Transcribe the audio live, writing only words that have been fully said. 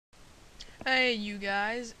Hey you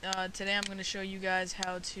guys, today I'm going to show you guys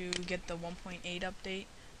how to get the 1.8 update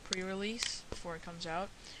pre-release before it comes out.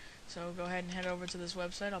 So go ahead and head over to this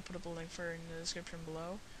website. I'll put up a link for it in the description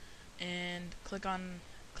below. And click on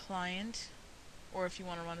client, or if you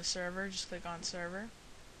want to run a server, just click on server.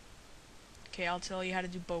 Okay, I'll tell you how to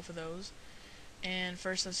do both of those. And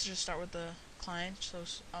first let's just start with the client. So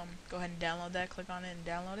go ahead and download that, click on it and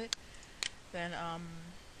download it. Then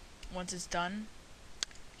once it's done,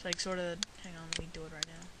 it's like sort of, hang on, let me do it right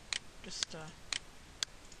now. Just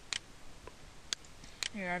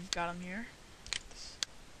here, I've got them here.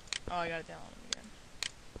 Oh, I gotta download them again.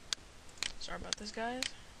 Sorry about this, guys.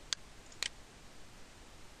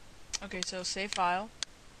 Okay, so save file.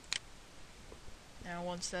 Now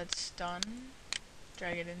once that's done,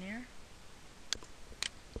 drag it in here.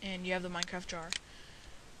 And you have the Minecraft jar.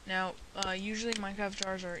 Now, usually Minecraft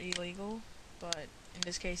jars are illegal, but in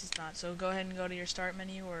this case it's not. So go ahead and go to your start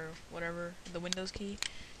menu or whatever, the Windows key.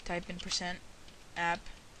 Type in %app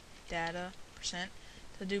data %.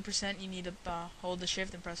 To do %, you need to hold the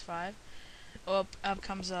shift and press 5. Up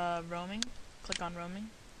comes roaming. Click on roaming.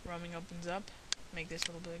 Roaming opens up. Make this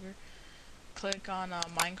a little bigger. Click on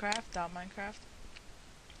Minecraft.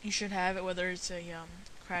 You should have it, whether it's a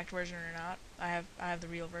cracked version or not. I have the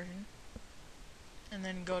real version. And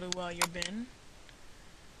then go to your bin.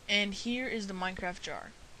 And here is the Minecraft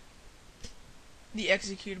jar. The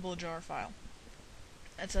executable jar file.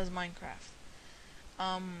 It says Minecraft.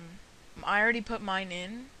 I already put mine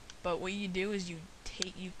in, but what you do is you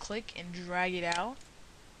click and drag it out.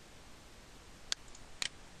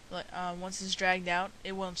 Once it's dragged out,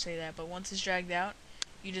 it won't say that, but once it's dragged out,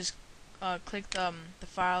 you just click the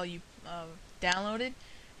file you downloaded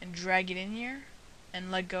and drag it in here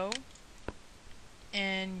and let go,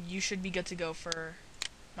 and you should be good to go for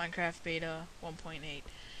Minecraft Beta 1.8.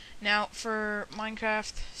 Now for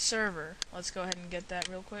Minecraft server, let's go ahead and get that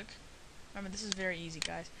real quick. Remember, this is very easy,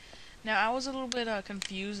 guys. Now I was a little bit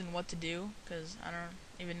confused in what to do, because I don't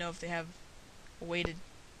even know if they have a way to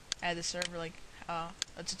add the server, like a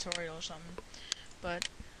tutorial or something. But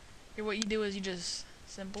here, what you do is you just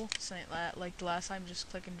like the last time, just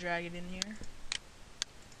click and drag it in here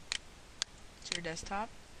to your desktop,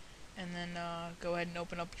 and then go ahead and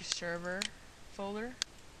open up your server folder,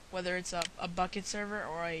 whether it's a bucket server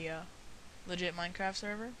or a legit Minecraft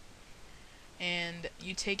server, and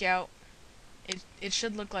you take out it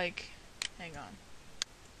should look like, hang on,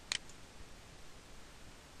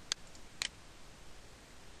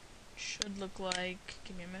 should look like,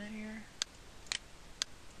 give me a minute here.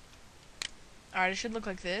 Alright, it should look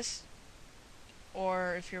like this,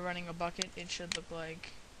 or if you're running a bucket, it should look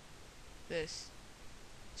like this.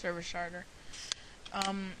 Server starter.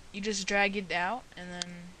 You just drag it out, and then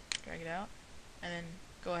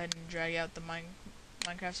go ahead and drag out the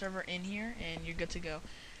Minecraft server in here, and you're good to go.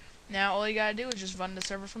 Now all you gotta do is just run the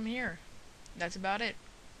server from here. That's about it.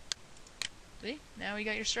 See? Now we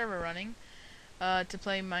got your server running. To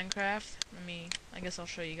play Minecraft, I guess I'll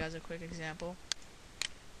show you guys a quick example.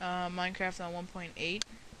 Minecraft on 1.8.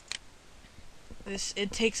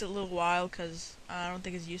 It takes a little while because I don't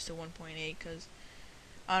think it's used to 1.8, because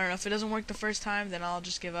I don't know, if it doesn't work the first time, then I'll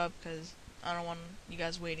just give up, because I don't want you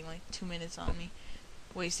guys waiting like 2 minutes on me,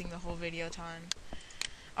 wasting the whole video time.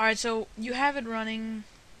 Alright, so you have it running,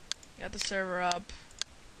 you got the server up,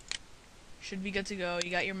 should be good to go. You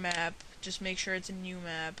got your map, just make sure it's a new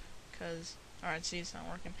map, because, alright, see, it's not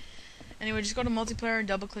working. Anyway, just go to multiplayer and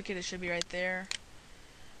double click it, it should be right there.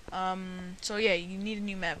 So yeah, you need a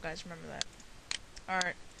new map, guys, remember that.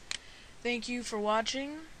 Alright, thank you for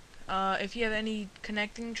watching. If you have any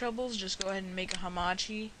connecting troubles, just go ahead and make a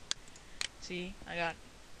Hamachi. See,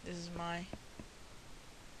 this is my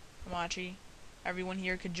Hamachi. Everyone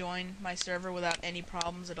here could join my server without any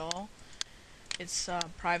problems at all. It's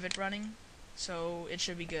private running, so it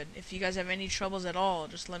should be good. If you guys have any troubles at all,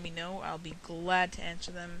 just let me know. I'll be glad to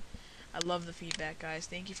answer them. I love the feedback, guys.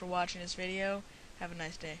 Thank you for watching this video. Have a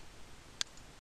nice day.